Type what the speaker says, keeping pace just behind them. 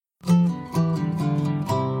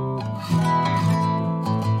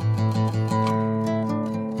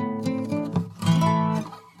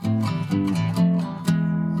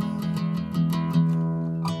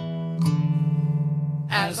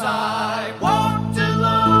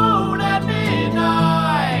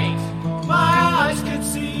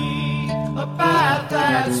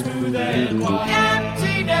that smooth and quiet.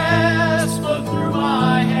 Emptiness flowed through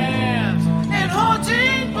my hands, and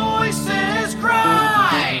haunting voices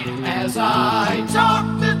cried as I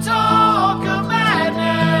talked the talk of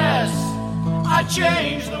madness. I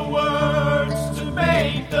changed the words to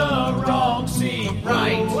make the wrong seem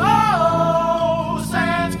right. Whoa,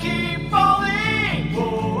 sands keep falling.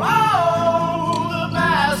 Whoa, the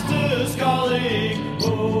master's calling.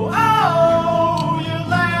 Whoa, your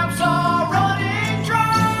lamps are running dry.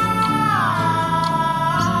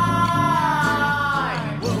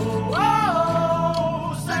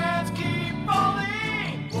 Whoa, sands keep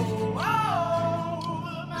falling. Whoa,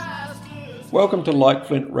 the master's. Welcome to Like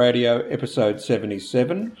Flint Radio, episode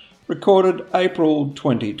 77, recorded April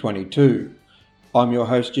 2022. I'm your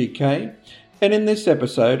host GK, and in this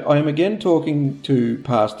episode I am again talking to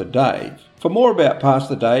Pastor Dave. For more about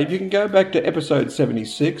Pastor Dave, you can go back to episode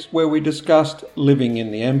 76 where we discussed living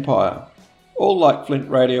in the Empire. All Like Flint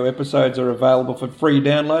Radio episodes are available for free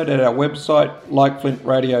download at our website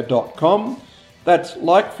likeflintradio.com. That's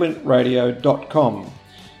likeflintradio.com.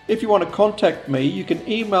 If you want to contact me, you can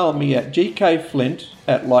email me at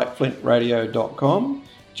gkflint@likeflintradio.com,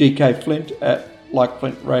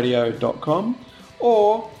 gkflint@likeflintradio.com,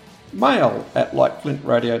 or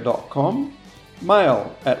mail@likeflintradio.com,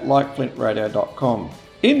 mail@likeflintradio.com.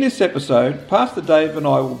 In this episode, Pastor Dave and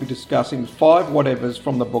I will be discussing 5 whatevers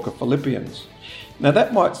from the book of Philippians. Now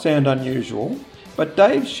that might sound unusual, but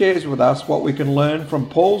Dave shares with us what we can learn from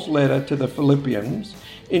Paul's letter to the Philippians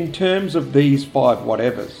in terms of these 5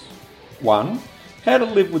 whatevers. 1. How to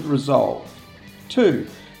live with resolve. 2.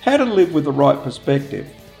 How to live with the right perspective.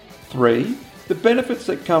 3. The benefits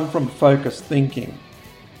that come from focused thinking.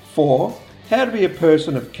 4. How to be a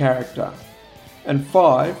person of character. And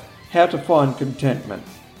 5. How to find contentment.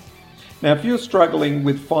 Now, if you're struggling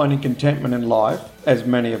with finding contentment in life, as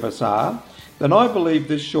many of us are, then I believe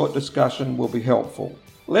this short discussion will be helpful.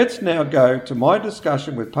 Let's now go to my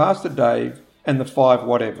discussion with Pastor Dave and the 5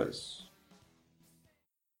 whatevers.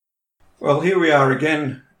 Well, here we are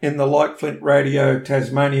again in the Like Flint Radio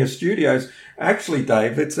Tasmania studios. Actually,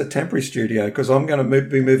 Dave, it's a temporary studio because I'm going to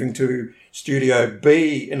be moving to Studio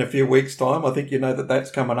B in a few weeks' time. I think you know that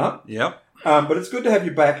that's coming up. Yep. But it's good to have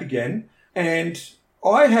you back again. And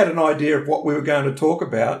I had an idea of what we were going to talk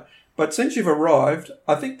about, but since you've arrived,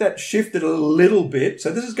 I think that shifted a little bit.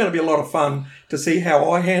 So this is going to be a lot of fun to see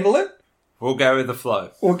how I handle it. We'll go with the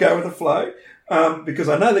flow. We'll go with the flow. Because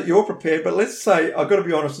I know that you're prepared, but let's say, I've got to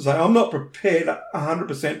be honest and say, I'm not prepared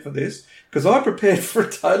 100% for this, because I prepared for a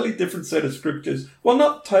totally different set of scriptures.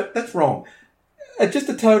 Well, that's wrong. Just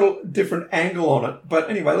a total different angle on it. But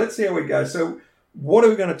anyway, let's see how we go. So what are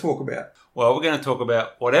we going to talk about? Well, we're going to talk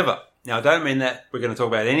about whatever. Now, I don't mean that we're going to talk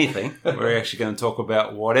about anything. We're actually going to talk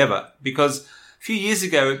about whatever. Because a few years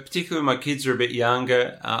ago, particularly when my kids were a bit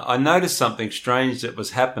younger, I noticed something strange that was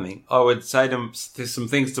happening. I would say some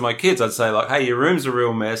things to my kids. I'd say like, hey, your room's a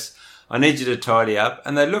real mess. I need you to tidy up.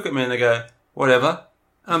 And they'd look at me and they go, whatever.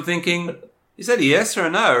 And I'm thinking, is that a yes or a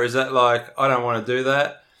no? Or is that like, I don't want to do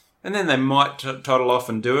that? And then they might toddle off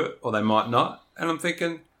and do it, or they might not. And I'm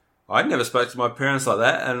thinking, I'd never spoke to my parents like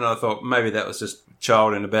that. And I thought maybe that was just a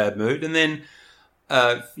child in a bad mood. And then,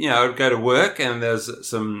 I would go to work and there's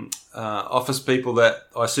some office people that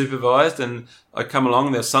I supervised, and I'd come along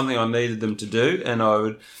and there was something I needed them to do, and I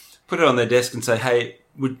would put it on their desk and say, hey,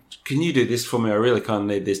 can you do this for me? I really kind of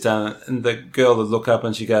need this done. And the girl would look up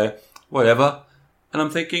and she'd go, whatever. And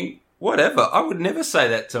I'm thinking, whatever? I would never say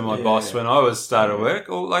that to my boss when I was starting work.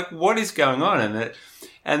 Or like, what is going on in it?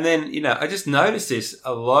 And then, I just noticed this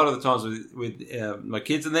a lot of the times with my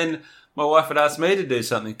kids. And then my wife would ask me to do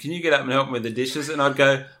something. Can you get up and help me with the dishes? And I'd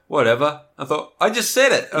go, whatever. I thought, I just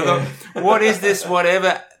said it. I thought, what is this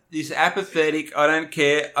whatever? This apathetic, I don't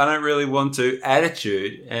care, I don't really want to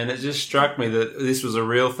attitude. And it just struck me that this was a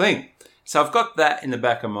real thing. So I've got that in the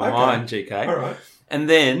back of my mind, GK. All right. And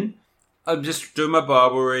then I'm just doing my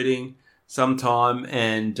Bible reading sometime,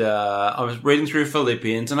 and I was reading through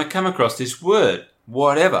Philippians, and I come across this word,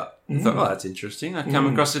 whatever. I thought, oh, that's interesting. I come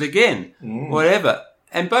across it again, whatever.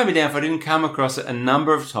 And blow me down if I didn't come across it a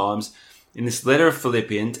number of times in this letter of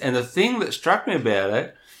Philippians. And the thing that struck me about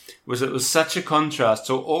it was such a contrast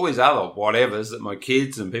to all these other whatevers that my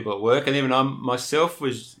kids and people at work and even I myself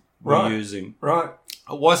were using. Right.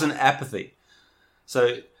 It wasn't apathy.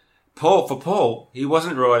 So for Paul, he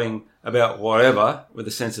wasn't writing about whatever with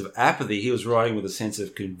a sense of apathy. He was writing with a sense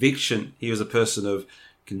of conviction. He was a person of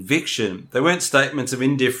conviction. They weren't statements of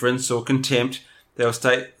indifference or contempt. They were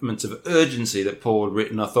statements of urgency that Paul had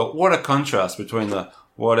written. I thought, what a contrast between the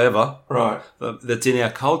whatever that's in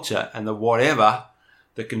our culture and the whatever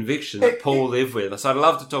the conviction that Paul lived with. So I'd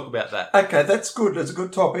love to talk about that. Okay, that's good. That's a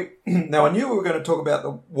good topic. Now, I knew we were going to talk about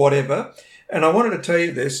the whatever, and I wanted to tell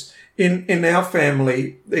you this. In our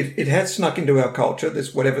family, it has snuck into our culture,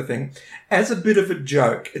 this whatever thing, as a bit of a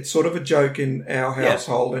joke. It's sort of a joke in our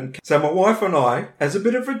household. And so my wife and I, as a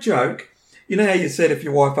bit of a joke, you know how you said if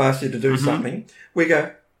your wife asked you to do something, we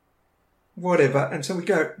go, whatever. And so we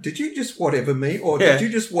go, did you just whatever me? Or did you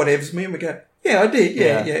just whatevs me? And we go, yeah, I did.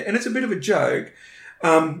 Yeah. And it's a bit of a joke.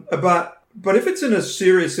 But if it's in a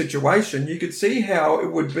serious situation, you could see how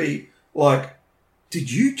it would be like, did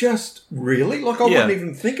you just really? Like, I wouldn't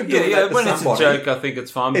even think of doing that to when somebody. it's a joke, I think it's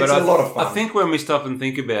fun. It's a lot of fun. I think when we stop and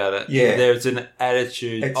think about it, there's an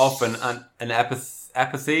attitude, often an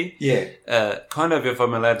apathy. Yeah. Kind of, if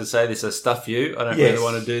I'm allowed to say this, I stuff you. I don't really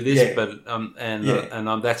want to do this, but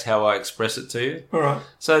that's how I express it to you. All right.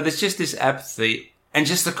 So there's just this apathy, and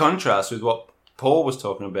just the contrast with what Paul was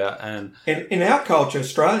talking about, and in our culture,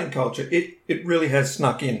 Australian culture, it really has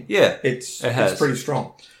snuck in. Yeah, it's pretty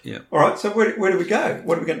strong. Yeah. All right. So where do we go?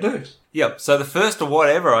 What are we going to do? Yep. So the first of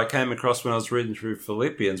whatever I came across when I was reading through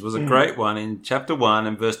Philippians was a great one in chapter 1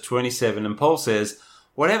 and verse 27. And Paul says,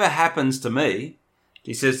 "Whatever happens to me,"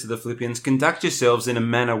 he says to the Philippians, "conduct yourselves in a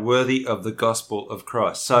manner worthy of the gospel of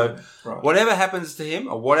Christ." So whatever happens to him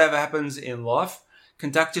or whatever happens in life,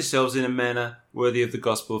 conduct yourselves in a manner worthy of the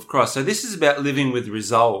gospel of Christ. So this is about living with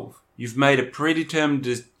resolve. You've made a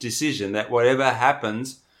predetermined decision that whatever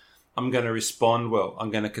happens, I'm going to respond well. I'm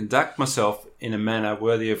going to conduct myself in a manner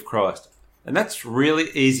worthy of Christ. And that's really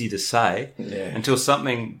easy to say until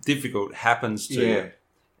something difficult happens to you.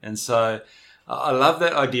 And so I love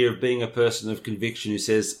that idea of being a person of conviction who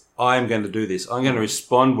says, I am going to do this. I'm going to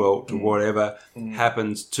respond well to whatever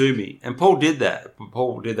happens to me. And Paul did that.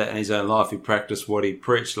 Paul did that in his own life. He practiced what he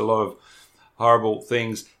preached. A lot of horrible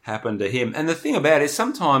things happened to him. And the thing about it is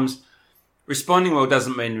sometimes responding well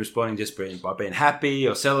doesn't mean responding just by being happy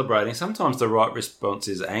or celebrating. Sometimes the right response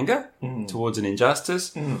is anger towards an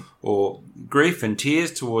injustice or grief and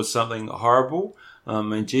tears towards something horrible.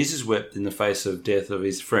 And Jesus wept in the face of death of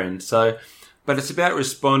his friend. But it's about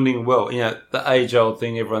responding well. You know, the age-old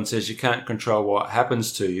thing, everyone says you can't control what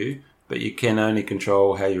happens to you, but you can only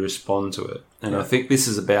control how you respond to it. And I think this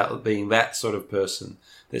is about being that sort of person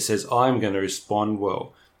that says, I'm going to respond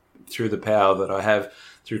well through the power that I have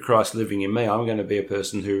through Christ living in me. I'm going to be a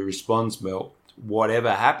person who responds well,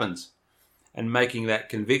 whatever happens, and making that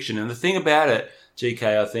conviction. And the thing about it,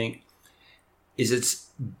 GK, I think, is it's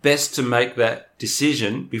best to make that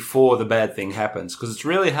decision before the bad thing happens, because it's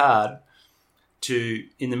really hard to,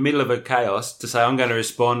 in the middle of a chaos, to say, I'm going to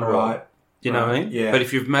respond well. You know what I mean? Yeah. But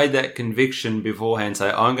if you've made that conviction beforehand, say,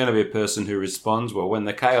 I'm going to be a person who responds well, when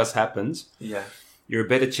the chaos happens, you're a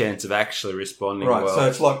better chance of actually responding well. Right, so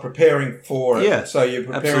it's like preparing for it. Yeah, so you're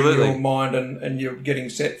preparing your mind and you're getting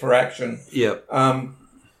set for action. Yeah.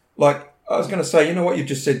 Like, I was going to say, you know what you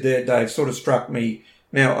just said there, Dave, sort of struck me.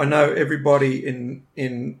 Now, I know everybody in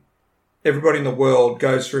the world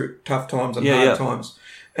goes through tough times and hard times.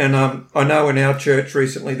 And I know in our church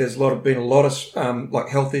recently there's been a lot of like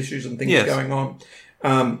health issues and things going on.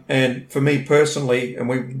 And for me personally, and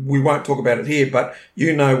we won't talk about it here, but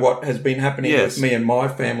you know what has been happening with me and my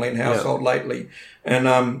family and household lately.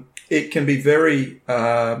 And it can be very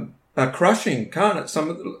crushing, can't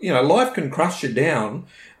it? Life can crush you down,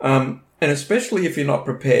 and especially if you're not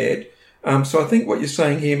prepared. So I think what you're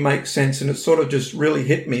saying here makes sense, and it sort of just really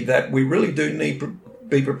hit me that we really do need to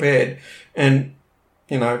be prepared. And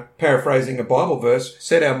paraphrasing a Bible verse,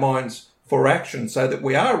 set our minds for action so that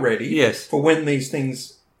we are ready for when these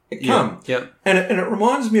things come. Yeah. And it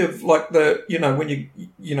reminds me of like when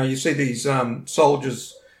you see these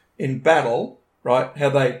soldiers in battle, right? How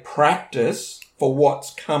they practice for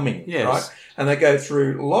what's coming, right? And they go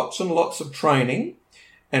through lots and lots of training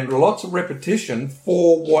and lots of repetition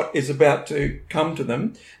for what is about to come to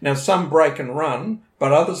them. Now, some break and run,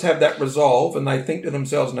 but others have that resolve and they think to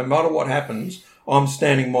themselves, no matter what happens, I'm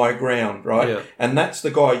standing my ground, right? Yeah. And that's the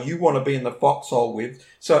guy you want to be in the foxhole with.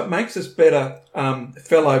 So it makes us better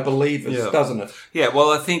fellow believers, doesn't it? Yeah, well,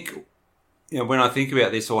 I think, when I think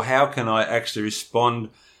about this, or how can I actually respond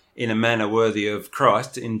in a manner worthy of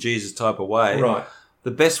Christ in Jesus type of way, right?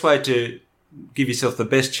 The best way to give yourself the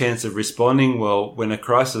best chance of responding well when a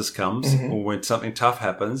crisis comes or when something tough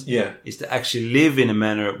happens is to actually live in a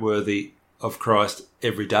manner worthy of Christ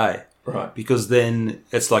every day. Right. Because then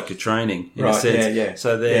it's like you're training in a sense. Yeah.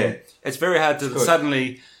 So then it's very hard to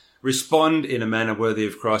suddenly respond in a manner worthy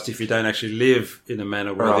of Christ if you don't actually live in a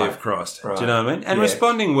manner worthy of Christ. Right. Do you know what I mean? And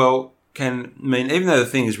responding well can mean, even though the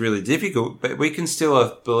thing is really difficult, but we can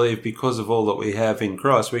still believe because of all that we have in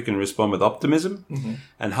Christ, we can respond with optimism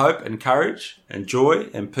and hope and courage and joy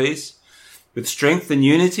and peace, with strength and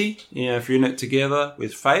unity, if you're in it together,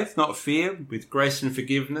 with faith, not fear, with grace and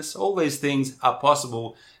forgiveness. All these things are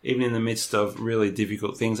possible even in the midst of really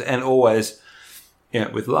difficult things, and always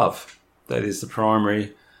with love. That is the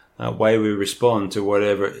primary way we respond to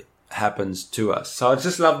whatever happens to us. So I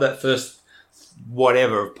just love that first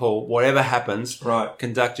whatever of Paul. Whatever happens, Right.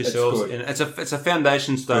 conduct yourselves. And it's a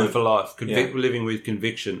foundation stone for life. Living with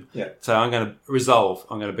conviction. Yeah. So I'm going to resolve.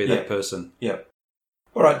 I'm going to be that person. Yeah.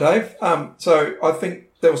 All right, Dave. So I think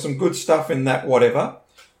there was some good stuff in that whatever.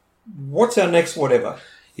 What's our next whatever?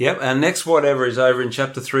 Yep. Our next whatever is over in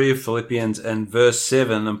chapter 3 of Philippians and verse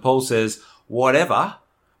 7. And Paul says, whatever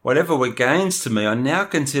were gains to me, I now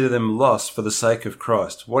consider them loss for the sake of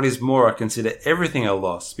Christ. What is more, I consider everything a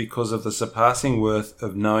loss because of the surpassing worth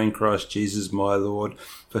of knowing Christ Jesus my Lord,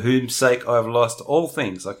 for whose sake I have lost all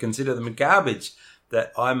things. I consider them garbage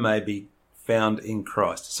that I may be found in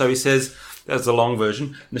Christ. So he says, that's the long version.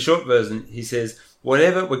 In the short version, he says,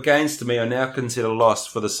 whatever were gains to me, I now consider loss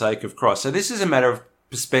for the sake of Christ. So this is a matter of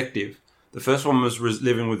perspective. The first one was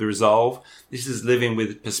living with resolve. This is living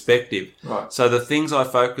with perspective. Right. So the things I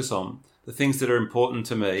focus on, the things that are important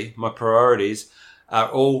to me, my priorities, are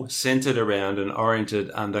all centered around and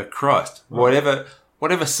oriented under Christ. Right.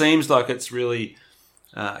 Whatever seems like it's really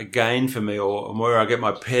a gain for me, or where I get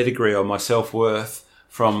my pedigree or my self-worth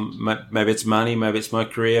from, maybe it's money, maybe it's my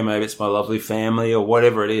career, maybe it's my lovely family, or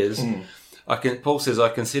whatever it is. Paul says, I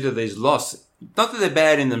consider these loss. Not that they're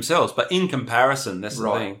bad in themselves, but in comparison, that's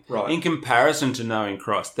the thing. Right. In comparison to knowing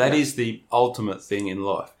Christ. That is the ultimate thing in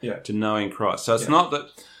life, to knowing Christ. So it's not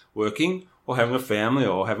that working or having a family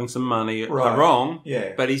or having some money are wrong,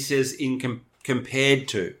 but he says compared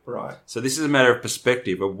to. Right. So this is a matter of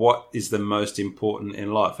perspective of what is the most important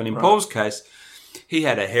in life. And in Paul's case, he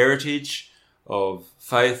had a heritage of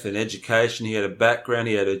faith and education. He had a background.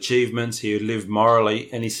 He had achievements. He had lived morally.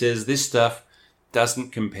 And he says this stuff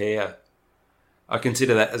doesn't compare. I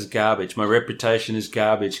consider that as garbage. My reputation is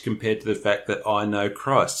garbage compared to the fact that I know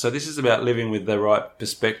Christ. So this is about living with the right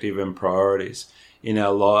perspective and priorities in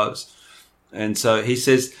our lives. And so he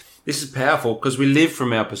says this is powerful because we live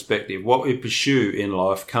from our perspective. What we pursue in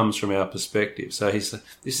life comes from our perspective. So this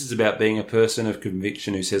is about being a person of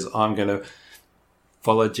conviction who says, I'm going to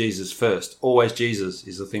follow Jesus first. Always Jesus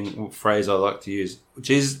is the phrase I like to use.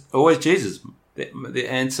 Jesus, always Jesus. The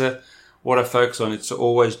answer, what I focus on, it's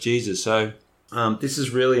always Jesus. So this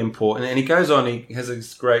is really important. And he goes on, he has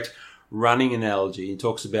this great running analogy. He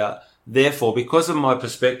talks about, therefore, because of my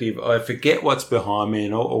perspective, I forget what's behind me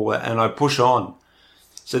and I push on.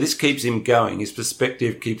 So this keeps him going. His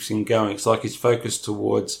perspective keeps him going. It's like he's focused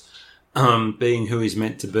towards being who he's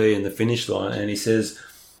meant to be in the finish line. And he says,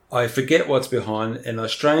 I forget what's behind and I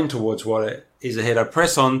strain towards what is ahead. I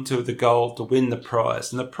press on to the goal to win the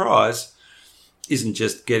prize. And the prize isn't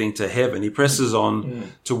just getting to heaven. He presses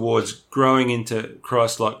on towards growing into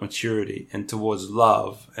Christ-like maturity and towards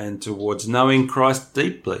love and towards knowing Christ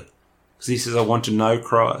deeply. Because he says, I want to know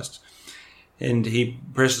Christ. And he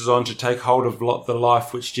presses on to take hold of the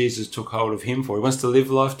life which Jesus took hold of him for. He wants to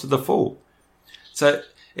live life to the full. So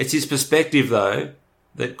it's his perspective, though,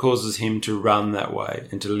 that causes him to run that way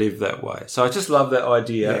and to live that way. So I just love that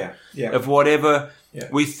idea of whatever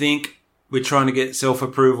we think we're trying to get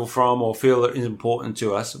self-approval from or feel that is important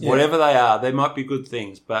to us. Whatever they are, they might be good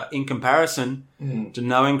things. But in comparison to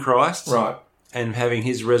knowing Christ and having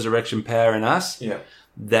his resurrection power in us,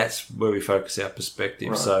 that's where we focus our perspective.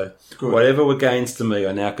 Right. So whatever were gains to me,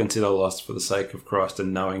 I now consider loss for the sake of Christ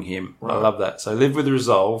and knowing him. Right. I love that. So live with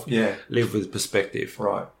resolve, live with perspective.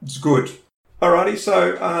 Right. It's good. Alrighty,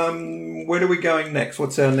 so where are we going next?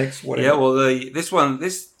 What's our next whatever? Yeah, well,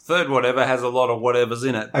 this third whatever has a lot of whatevers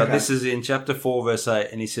in it. But this is in chapter 4, verse 8.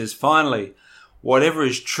 And he says, finally, whatever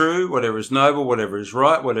is true, whatever is noble, whatever is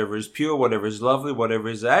right, whatever is pure, whatever is lovely, whatever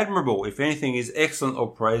is admirable, if anything is excellent or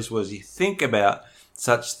praiseworthy, think about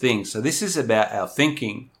such things. So this is about our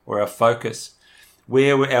thinking or our focus,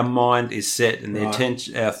 where our mind is set and the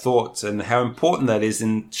attention, our thoughts, and how important that is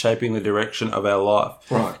in shaping the direction of our life.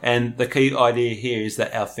 Right. And the key idea here is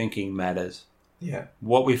that our thinking matters. Yeah.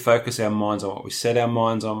 What we focus our minds on, what we set our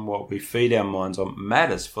minds on, what we feed our minds on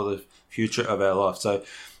matters for the future of our life. So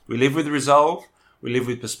we live with resolve, we live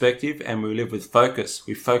with perspective, and we live with focus.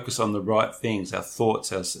 We focus on the right things, our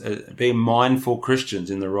thoughts, being mindful Christians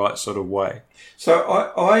in the right sort of way.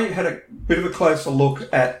 So I had a bit of a closer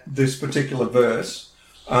look at this particular verse,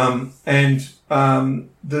 and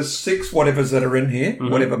the 6 whatevers that are in here,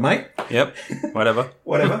 whatever, mate. Yep, whatever.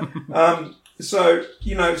 Whatever. So,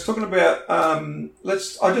 it's talking about,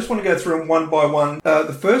 I just want to go through them one by one.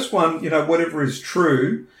 The first one, whatever is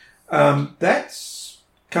true, that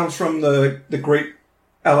comes from the Greek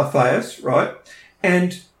aletheos, right?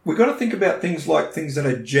 And we've got to think about things like things that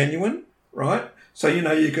are genuine, right? So,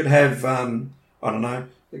 you could have,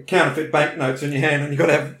 counterfeit banknotes in your hand, and you've got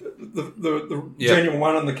to have the genuine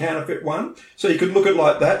one and the counterfeit one. So you could look at it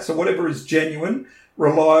like that. So whatever is genuine,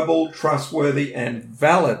 reliable, trustworthy, and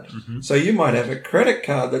valid. Mm-hmm. So you might have a credit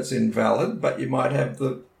card that's invalid, but you might have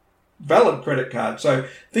the valid credit card. So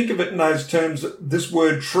think of it in those terms. This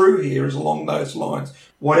word true here is along those lines.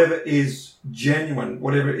 Whatever is genuine,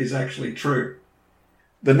 whatever is actually true.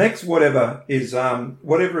 The next whatever is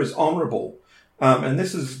honourable. And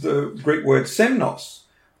this is the Greek word semnos.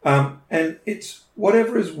 And it's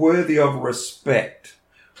whatever is worthy of respect,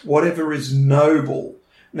 whatever is noble.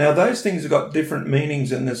 Now, those things have got different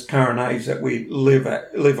meanings in this current age that we live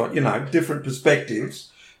on, different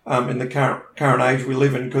perspectives in the current age we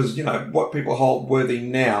live in, because, what people hold worthy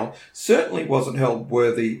now certainly wasn't held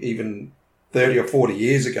worthy even 30 or 40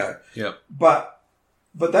 years ago. Yeah. But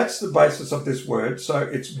that's the basis of this word. So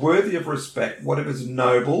it's worthy of respect, whatever is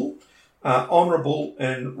noble, honourable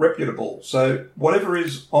and reputable. So whatever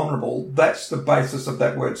is honourable, that's the basis of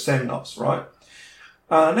that word semnos, right?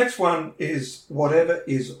 Next one is whatever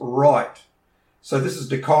is right. So this is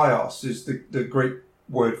dikaios, is the Greek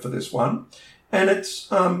word for this one. And it's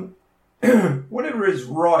whatever is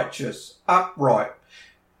righteous, upright.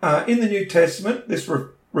 In the New Testament, this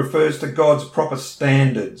refers to God's proper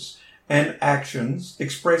standards and actions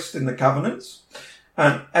expressed in the covenants.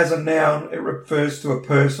 And as a noun, it refers to a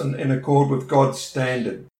person in accord with God's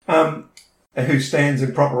standard, who stands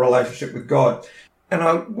in proper relationship with God. And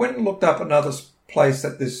I went and looked up another place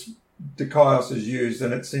that this dikaios is used,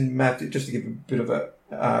 and it's in Matthew, just to give a bit of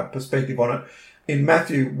a perspective on it, in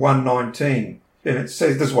Matthew 1:19. And it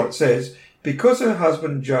says, this is what it says: because her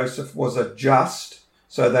husband Joseph was a just,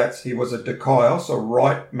 so that's he was a dikaios, a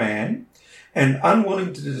right man, and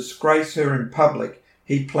unwilling to disgrace her in public,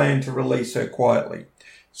 he planned to release her quietly.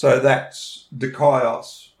 So that's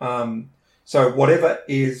dikaios. So whatever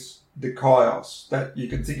is dikaios, that you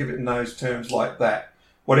can think of it in those terms like that.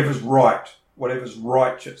 Whatever's right, whatever's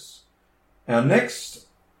righteous. Our next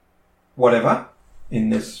whatever in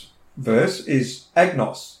this verse is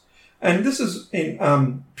agnos. And this is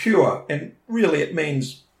in pure, and really it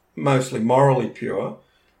means mostly morally pure.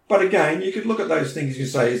 But again, you could look at those things and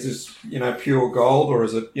say, is this, pure gold, or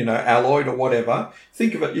is it, alloyed or whatever? You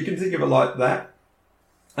can think of it like that.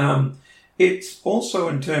 It's also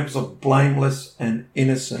in terms of blameless and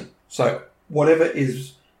innocent. So whatever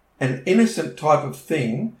is an innocent type of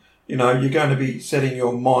thing, you're going to be setting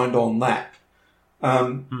your mind on that.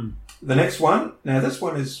 The next one, now this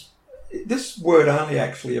word only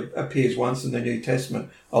actually appears once in the New Testament.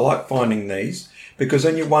 I like finding these, because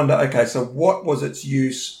then you wonder, okay, so what was its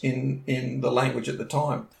use in the language at the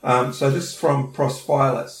time? So this is from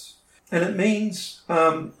Prosphylus, and it means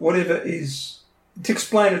whatever is, to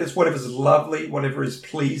explain it, it's whatever is lovely, whatever is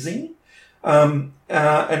pleasing. And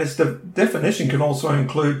its definition can also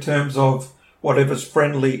include terms of whatever's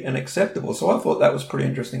friendly and acceptable. So I thought that was pretty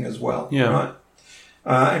interesting as well. Yeah. Right?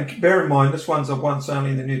 And bear in mind, this one's a once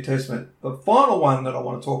only in the New Testament. The final one that I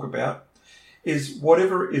want to talk about is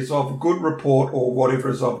whatever is of good report, or whatever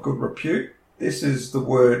is of good repute. This is the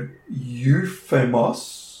word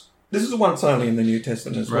euphemos. This is once only in the New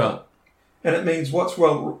Testament as well. Right. And it means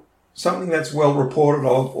something that's well reported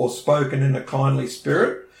of or spoken in a kindly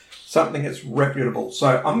spirit, something that's reputable.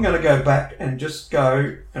 So I'm going to go back and just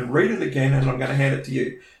go and read it again, and I'm going to hand it to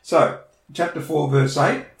you. So chapter 4, verse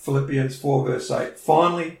 8, Philippians 4, verse 8.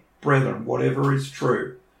 Finally, brethren, whatever is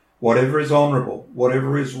true, whatever is honourable,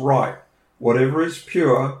 whatever is right, whatever is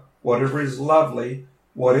pure, whatever is lovely,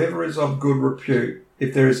 whatever is of good repute,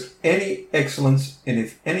 if there is any excellence and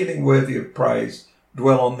if anything worthy of praise,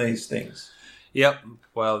 dwell on these things. Yep.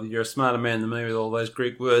 Well, you're a smarter man than me with all those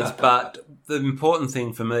Greek words. But the important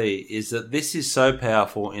thing for me is that this is so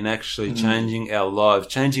powerful in actually changing our lives,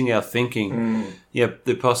 changing our thinking. Yeah,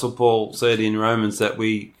 the Apostle Paul said in Romans that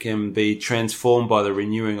we can be transformed by the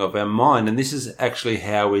renewing of our mind. And this is actually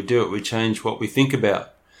how we do it. We change what we think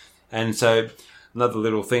about. And so another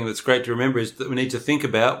little thing that's great to remember is that we need to think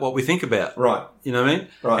about what we think about. Right. You know what I mean?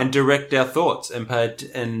 Right. And direct our thoughts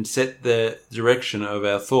and set the direction of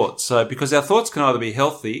our thoughts. So, because our thoughts can either be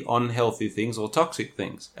healthy, unhealthy things, or toxic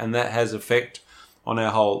things, and that has effect on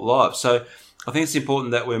our whole life. So, I think it's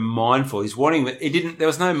important that we're mindful. He's wanting that. There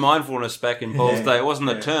was no mindfulness back in Paul's day. It wasn't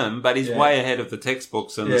a term, but he's way ahead of the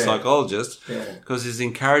textbooks and the psychologists, because he's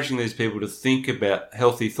encouraging these people to think about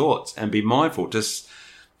healthy thoughts and be mindful.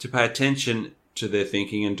 to pay attention to their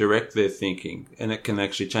thinking and direct their thinking, and it can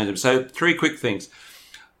actually change them. So 3 quick things.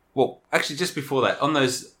 Well, actually, just before that, on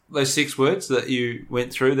those 6 words that you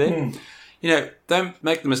went through there, don't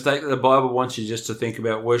make the mistake that the Bible wants you just to think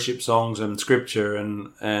about worship songs and scripture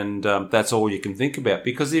and that's all you can think about.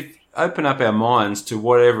 Because if open up our minds to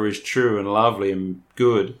whatever is true and lovely and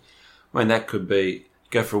good, I mean, that could be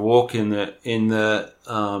go for a walk in the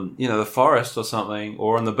the forest or something,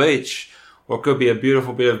 or on the beach, or it could be a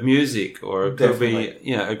beautiful bit of music, or it could be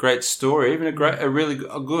a great story, even a really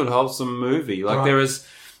good wholesome movie, like there is,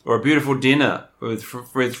 or a beautiful dinner with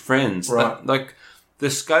friends. Right. The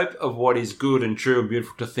scope of what is good and true and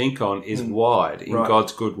beautiful to think on is wide in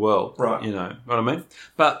God's good world. Right. You know what I mean?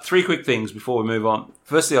 But 3 quick things before we move on.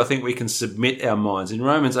 Firstly, I think we can submit our minds. In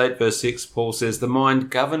Romans 8 verse 6, Paul says, the mind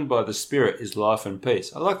governed by the Spirit is life and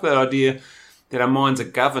peace. I like that idea that our minds are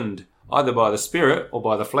governed either by the Spirit or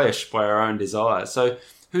by the flesh, by our own desires. So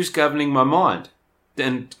who's governing my mind?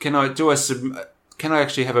 And can I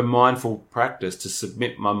actually have a mindful practice to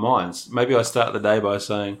submit my minds? Maybe I start the day by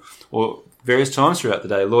saying, or various times throughout the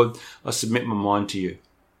day, Lord, I submit my mind to you.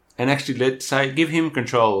 And actually give him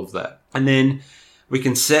control of that. And then we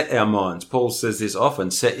can set our minds. Paul says this often,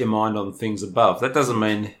 set your mind on things above. That doesn't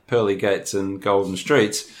mean pearly gates and golden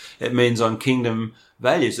streets. It means on kingdom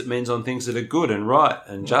values. It means on things that are good and right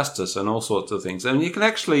and justice and all sorts of things. And you can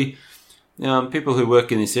actually, people who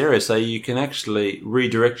work in this area say you can actually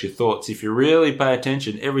redirect your thoughts. If you really pay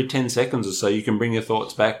attention, every 10 seconds or so, you can bring your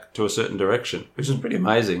thoughts back to a certain direction, which is pretty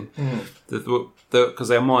amazing. Because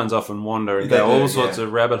our minds often wander and go all sorts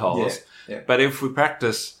of rabbit holes. Yeah. But if we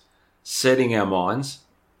practice setting our minds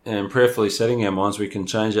and prayerfully setting our minds, we can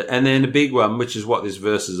change it. And then the big one, which is what this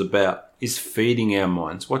verse is about, is feeding our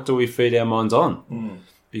minds. What do we feed our minds on?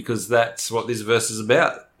 Because that's what this verse is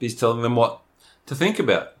about. He's telling them what to think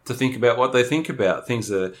about what they think about. Things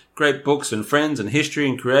that are great books and friends and history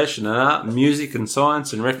and creation and art and music and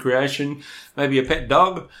science and recreation, maybe a pet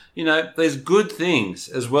dog. There's good things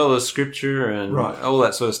as well as scripture and all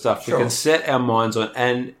that sort of stuff. Sure. We can set our minds on,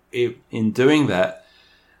 and in doing that,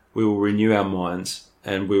 we will renew our minds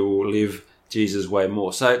and we will live Jesus' way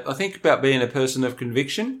more. So I think about being a person of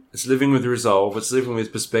conviction. It's living with resolve. It's living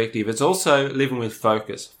with perspective. It's also living with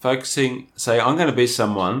focus. Focusing, say, I'm going to be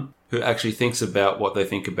someone who actually thinks about what they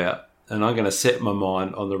think about. And I'm going to set my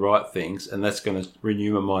mind on the right things, and that's going to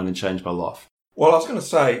renew my mind and change my life. Well, I was going to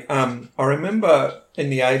say, I remember in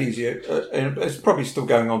the 80s, and it's probably still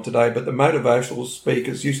going on today, but the motivational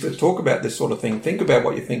speakers used to talk about this sort of thing. Think about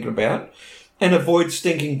what you're thinking about and avoid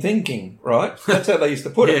stinking thinking, right? That's how they used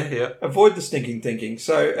to put it. Yeah. Avoid the stinking thinking.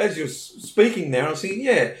 So as you're speaking now, I'm thinking,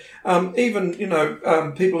 even,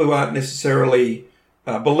 people who aren't necessarily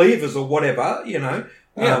believers or whatever,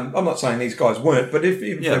 I'm not saying these guys weren't, but if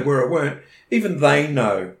they were or weren't, even they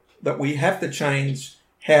know that we have to change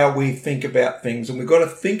how we think about things, and we've got to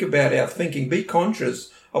think about our thinking. Be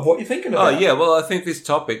conscious of what you're thinking about. Oh, yeah. Well, I think this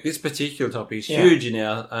particular topic is huge in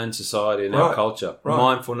our own society and our culture. Right.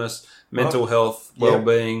 Mindfulness, mental health,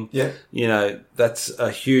 well-being. Yeah. That's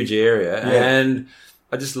a huge area. Yeah. And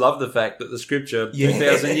I just love the fact that the scripture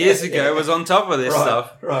 2,000 years ago was on top of this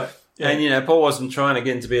stuff. Right. Yeah. And, Paul wasn't trying,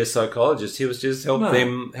 again, to be a psychologist. He was just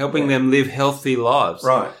helping them live healthy lives.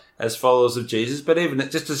 Right. As followers of Jesus, but even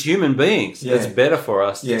just as human beings, it's better for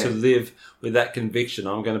us to live with that conviction.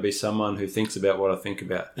 I'm going to be someone who thinks about what I think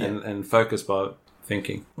about and focus by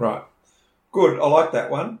thinking. Right. Good. I like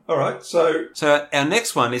that one. All right. So our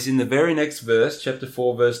next one is in the very next verse, chapter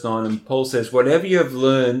 4, verse 9, and Paul says, whatever you have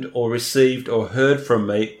learned or received or heard from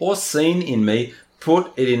me or seen in me,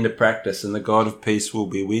 put it into practice, and the God of peace will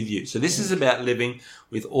be with you. So this is about living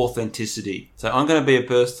with authenticity. So I'm going to be a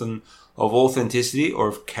person of authenticity or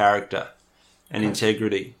of character and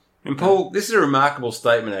integrity. And Paul, this is a remarkable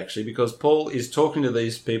statement actually, because Paul is talking to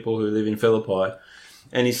these people who live in Philippi,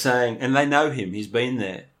 and he's saying, and they know him, he's been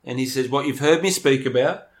there, and he says, what you've heard me speak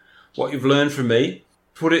about, what you've learned from me,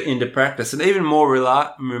 put it into practice. And even more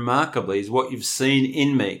remarkably is what you've seen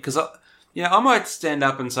in me. Because I might stand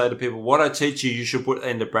up and say to people, what I teach you should put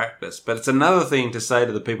into practice. But it's another thing to say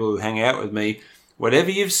to the people who hang out with me,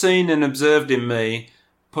 whatever you've seen and observed in me,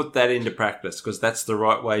 put that into practice, because that's the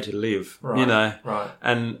right way to live, Right.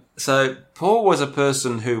 And so Paul was a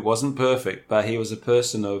person who wasn't perfect, but he was a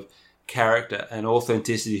person of character and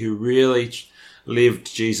authenticity who really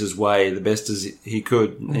lived Jesus' way the best as he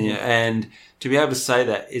could. Mm-hmm. And to be able to say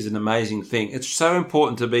that is an amazing thing. It's so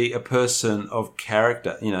important to be a person of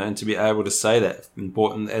character, and to be able to say that.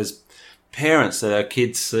 Important as parents that our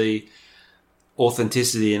kids see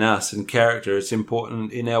authenticity in us and character. It's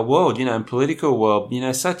important in our world, in political world,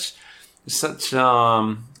 such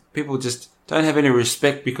people just don't have any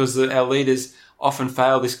respect because our leaders often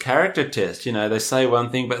fail this character test. You know, they say one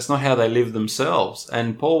thing, but it's not how they live themselves.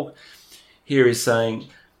 And Paul here is saying,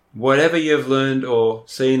 whatever you've learned or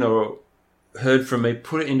seen or heard from me,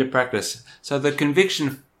 put it into practice. So the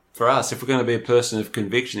conviction for us, if we're going to be a person of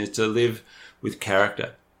conviction, is to live with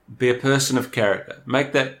character. Be a person of character.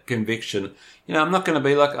 Make that conviction. You know, I'm not going to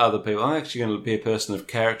be like other people. I'm actually going to be a person of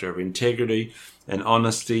character, of integrity and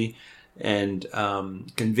honesty and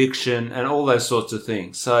conviction and all those sorts of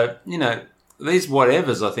things. So, you know, these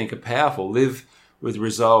whatevers I think are powerful. Live with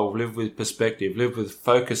resolve, live with perspective, live with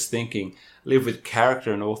focused thinking, live with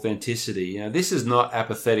character and authenticity. You know, this is not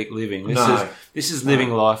apathetic living. This is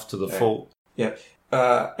living life to the full. Yeah.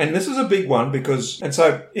 And this is a big one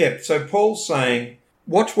so Paul's saying,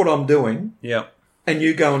 watch what I'm doing. Yeah. And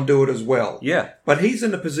you go and do it as well. Yeah. But he's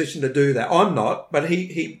in a position to do that. I'm not, but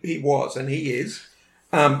he was, and he is.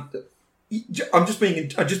 I'm just being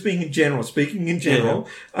in general, speaking in general.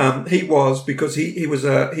 Yeah. He was, because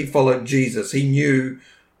he followed Jesus. He knew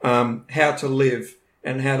how to live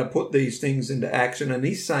and how to put these things into action. And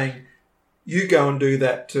he's saying, you go and do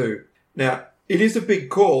that too. Now, it is a big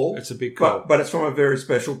call. It's a big call. But it's from a very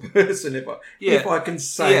special person, if I can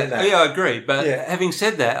say that. Yeah, I agree. But having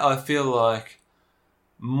said that, I feel like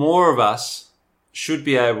more of us should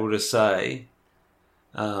be able to say,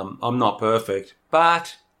 I'm not perfect,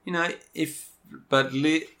 but, you know,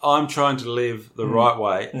 I'm trying to live the right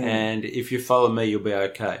way, and if you follow me, you'll be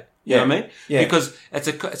okay. You know what I mean? Yeah. Because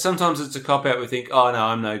sometimes it's a cop-out. We think, oh, no,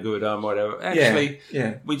 I'm no good, I'm whatever. Actually,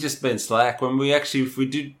 we've just been slack. When we actually, if we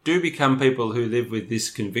do become people who live with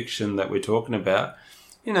this conviction that we're talking about,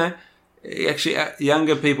 you know, actually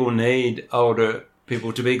younger people need older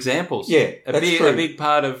people to be examples. Yeah, that's true. A big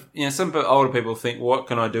part of, you know, some older people think, what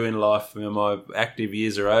can I do in life when my active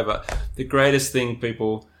years are over?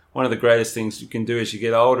 One of the greatest things you can do as you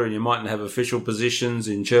get older, and you mightn't have official positions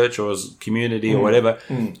in church or as community or whatever,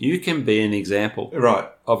 you can be an example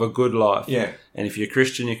of a good life. Yeah. And if you're a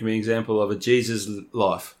Christian, you can be an example of a Jesus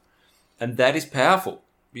life. And that is powerful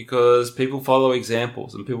because people follow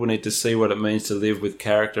examples and people need to see what it means to live with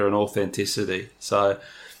character and authenticity. So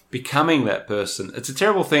becoming that person, it's a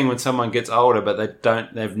terrible thing when someone gets older, but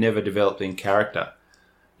they've never developed in character.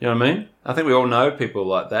 You know what I mean? I think we all know people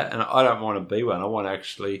like that, and I don't want to be one. I want to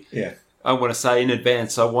actually, I want to say in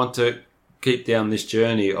advance, I want to keep down this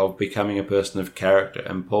journey of becoming a person of character.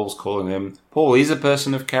 And Paul is a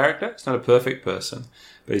person of character. He's not a perfect person,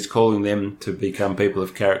 but he's calling them to become people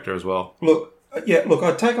of character as well. Look,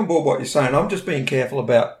 I take on board what you're saying. I'm just being careful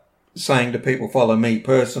about saying to people, follow me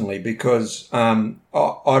personally, because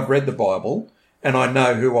I've read the Bible and I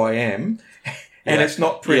know who I am. And it's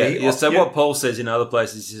not pretty. Yeah. So what Paul says in other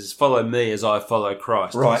places is, "Follow me as I follow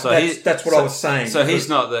Christ." Right. So that's what I was saying. So he's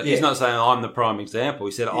not saying I'm the prime example.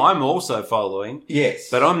 He said I'm also following. Yes.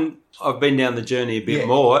 But I've been down the journey a bit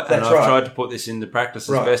more, and I've tried to put this into practice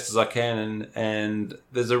as best as I can. And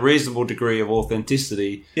there's a reasonable degree of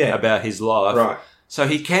authenticity about his life. Right. So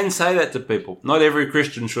he can say that to people. Not every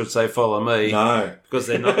Christian should say, follow me. No. Because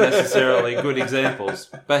they're not necessarily good examples.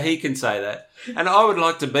 But he can say that. And I would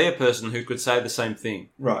like to be a person who could say the same thing.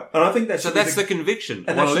 Right. And I think that's the conviction.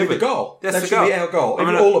 And that should be the goal. That should be our goal.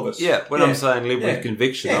 All of us. Yeah. When I'm saying live with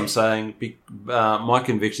conviction, I'm saying my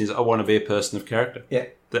conviction is I want to be a person of character. Yeah.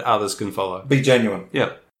 That others can follow. Be genuine.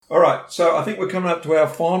 Yeah. All right. So I think we're coming up to our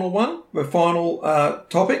final one. Our final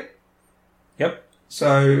topic. Yep.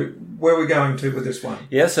 So where are we going to with this one?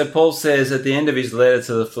 Yeah, so Paul says at the end of his letter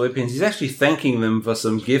to the Philippians, he's actually thanking them for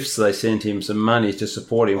some gifts they sent him, some money to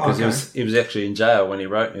support him, because he was actually in jail when he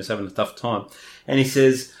wrote and he was having a tough time. And he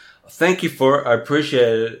says, thank you for it, I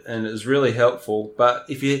appreciate it, and it was really helpful, but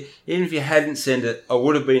even if you hadn't sent it, I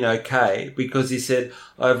would have been okay, because he said,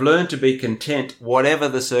 I've learned to be content whatever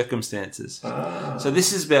the circumstances. So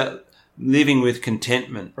this is about living with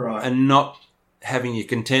contentment and not having your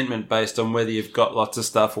contentment based on whether you've got lots of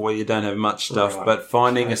stuff or whether you don't have much stuff, but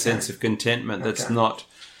finding a sense of contentment that's not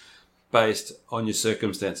based on your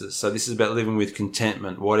circumstances. So this is about living with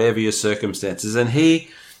contentment, whatever your circumstances. And he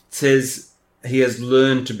says he has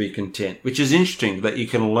learned to be content, which is interesting that you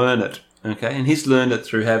can learn it. Okay. And he's learned it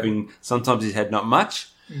through sometimes he's had not much,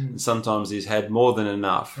 and sometimes he's had more than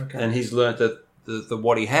enough. Okay. And he's learned that the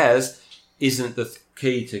what he has isn't the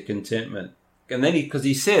key to contentment. And then because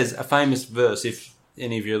he says a famous verse, if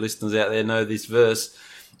any of your listeners out there know this verse,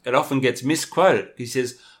 it often gets misquoted. He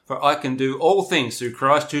says, for I can do all things through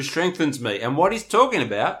Christ who strengthens me. And what he's talking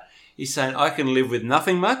about, he's saying I can live with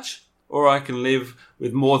nothing much, or I can live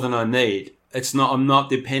with more than I need. I'm not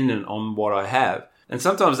dependent on what I have. And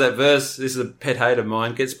sometimes that verse, this is a pet hate of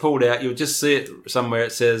mine, gets pulled out. You'll just see it somewhere.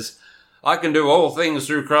 It says, I can do all things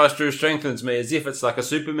through Christ who strengthens me, as if it's like a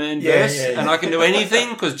Superman Yeah, verse, yeah, yeah. and I can do anything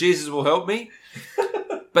because Jesus will help me.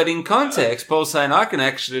 But in context, Paul's saying I can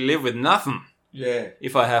actually live with nothing Yeah.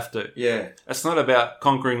 if I have to. Yeah. It's not about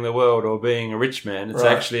conquering the world or being a rich man. It's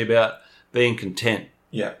Right. actually about being content.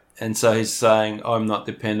 Yeah. And so he's saying, I'm not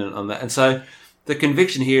dependent on that. And so the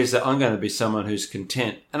conviction here is that I'm going to be someone who's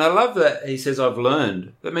content. And I love that he says, I've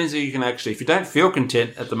learned. That means that you can actually, if you don't feel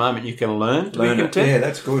content at the moment, you can learn to be Learn it. content Yeah,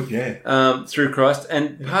 that's good. Yeah. through Christ.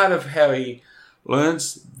 And part of how he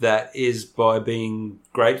learns that is by being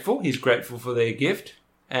grateful. He's grateful for their gift.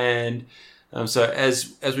 And so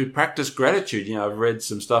as we practice gratitude, I've read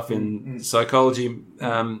some stuff in Psychology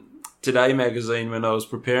Today magazine when I was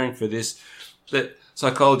preparing for this, that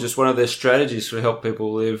psychologists, one of their strategies to help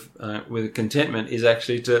people live with contentment is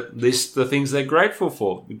actually to list the things they're grateful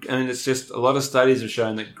for. I mean, it's just a lot of studies have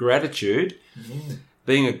shown that gratitude,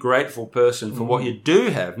 being a grateful person for what you do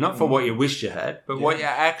have, not for what you wish you had, but what you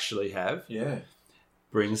actually have, Yeah.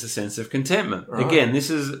 brings a sense of contentment. Right. Again, this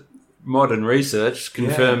is modern research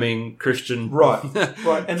confirming Christian Right.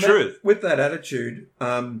 Right. And truth. with that attitude,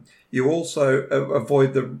 you also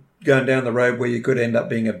avoid going down the road where you could end up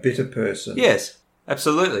being a bitter person. Yes,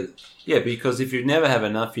 absolutely. Yeah, because if you never have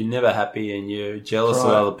enough, you're never happy and you're jealous of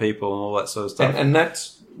Right. other people and all that sort of stuff. And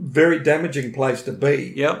that's very damaging place to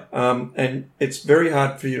be. Yep. And it's very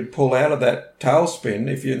hard for you to pull out of that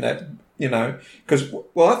tailspin if you're in that, because,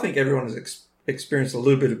 I think everyone has experienced a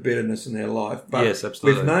little bit of bitterness in their life. But Yes,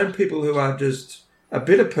 absolutely. we've known people who are just a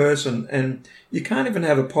bitter person, and you can't even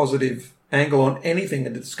have a positive angle on anything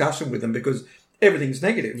in a discussion with them because everything's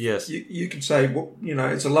negative. Yes. You can say, well,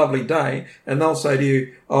 it's a lovely day, and they'll say to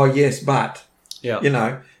you, oh, yes, but.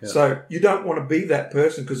 Yeah. So you don't want to be that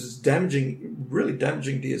person because it's really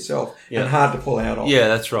damaging to yourself and hard to pull out of. Yeah,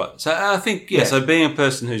 that's right. So I think, so being a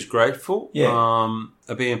person who's grateful,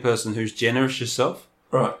 being a person who's generous yourself,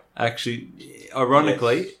 Right. actually,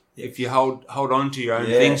 ironically, if you hold on to your own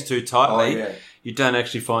things too tightly, you don't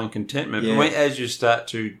actually find contentment. Yeah. But as you start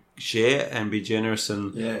to share and be generous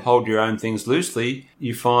and Yeah. hold your own things loosely,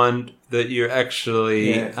 you find that you're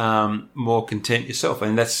actually more content yourself.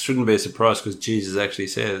 And that shouldn't be a surprise because Jesus actually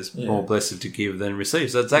says, more blessed to give than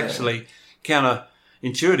receive. So it's actually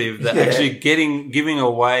counterintuitive that actually giving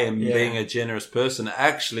away and being a generous person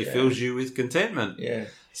actually fills you with contentment. Yeah.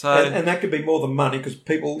 So And that could be more than money because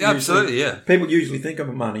people usually think of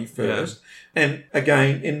money first. And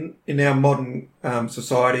again, in our modern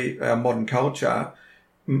society, our modern culture,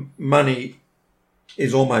 money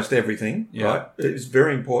is almost everything, right? It's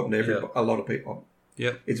very important to a lot of people.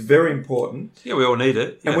 Yeah. It's very important. Yeah, we all need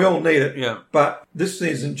it. And we all need it. Yeah. But this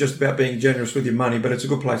isn't just about being generous with your money, but it's a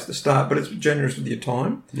good place to start. But it's generous with your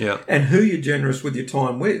time. Yeah. And who you're generous with your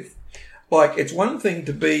time with. Like, it's one thing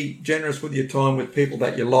to be generous with your time with people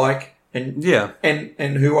that you like and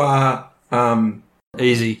who are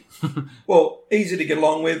easy. easy to get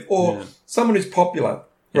along with, or someone who's popular,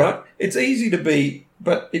 right? It's easy to be,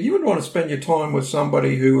 but if you would want to spend your time with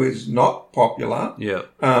somebody who is not popular,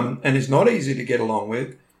 and is not easy to get along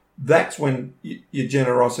with, that's when your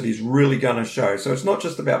generosity is really going to show. So it's not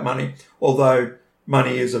just about money, although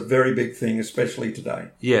money is a very big thing, especially today.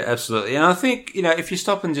 Yeah, absolutely. And I think, if you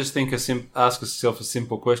stop and just ask yourself a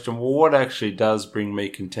simple question, well, what actually does bring me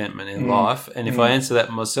contentment in life? And if I answer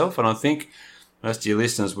that myself, and I think most of your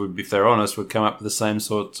listeners would, if they're honest, would come up with the same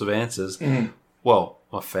sorts of answers. Well,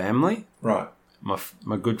 my family, right?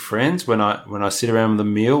 My good friends. When I sit around with a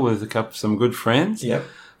meal with some good friends. Yep.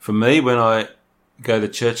 For me, when I go to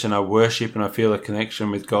church and I worship and I feel a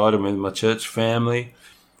connection with God and with my church family,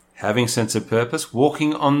 having sense of purpose,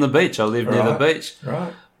 walking on the beach. I live near the beach.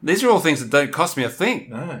 Right. These are all things that don't cost me a thing.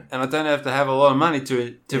 No. And I don't have to have a lot of money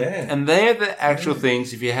to and they're the actual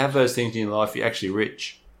things. If you have those things in your life, you're actually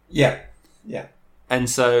rich. Yeah. Yeah. And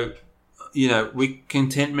so,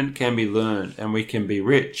 contentment can be learned and we can be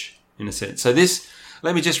rich in a sense. So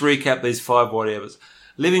let me just recap these 5 whatevers.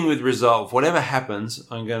 Living with resolve. Whatever happens,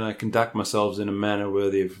 I'm going to conduct myself in a manner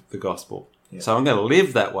worthy of the gospel. Yeah. So I'm going to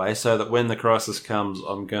live that way so that when the crisis comes,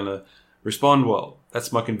 I'm going to respond well.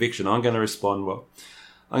 That's my conviction. I'm going to respond well.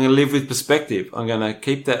 I'm going to live with perspective. I'm going to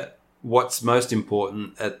keep that what's most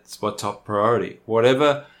important as my top priority.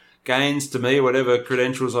 Whatever gains to me, whatever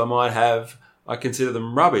credentials I might have, I consider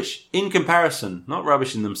them rubbish in comparison, not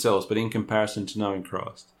rubbish in themselves, but in comparison to knowing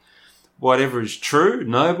Christ. Whatever is true,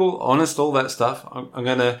 noble, honest, all that stuff, I'm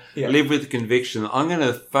going to live with the conviction. I'm going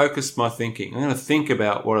to focus my thinking. I'm going to think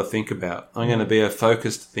about what I think about. I'm going to be a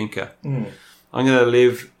focused thinker. I'm going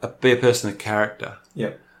to be a person of character.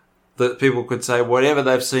 Yeah. That people could say whatever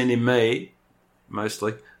they've seen in me,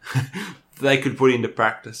 mostly, they could put into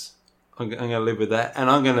practice. I'm going to live with that.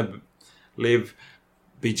 And I'm going to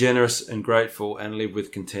be generous and grateful, and live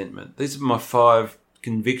with contentment. These are my 5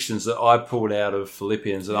 convictions that I pulled out of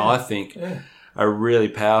Philippians, and I think are really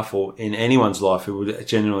powerful in anyone's life who would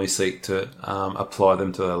genuinely seek to apply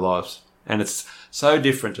them to their lives. And it's so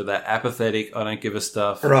different to that apathetic, I don't give a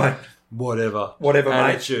stuff, Right. whatever Mate.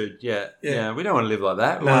 attitude. Yeah. We don't want to live like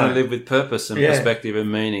that. We No. want to live with purpose and perspective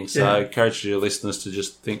and meaning. So I encourage your listeners to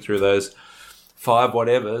just think through those 5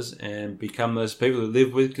 whatevers and become those people who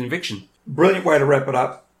live with conviction. Brilliant way to wrap it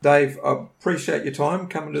up. Dave, I appreciate your time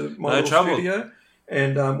coming to my little trouble. studio.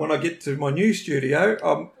 And when I get to my new studio,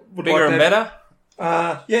 I would Bigger like and to better?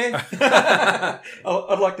 Yeah.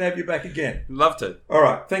 I'd like to have you back again. Love to. All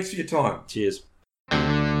right. Thanks for your time. Cheers.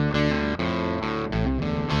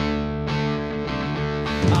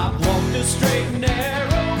 I've walked a straight and narrow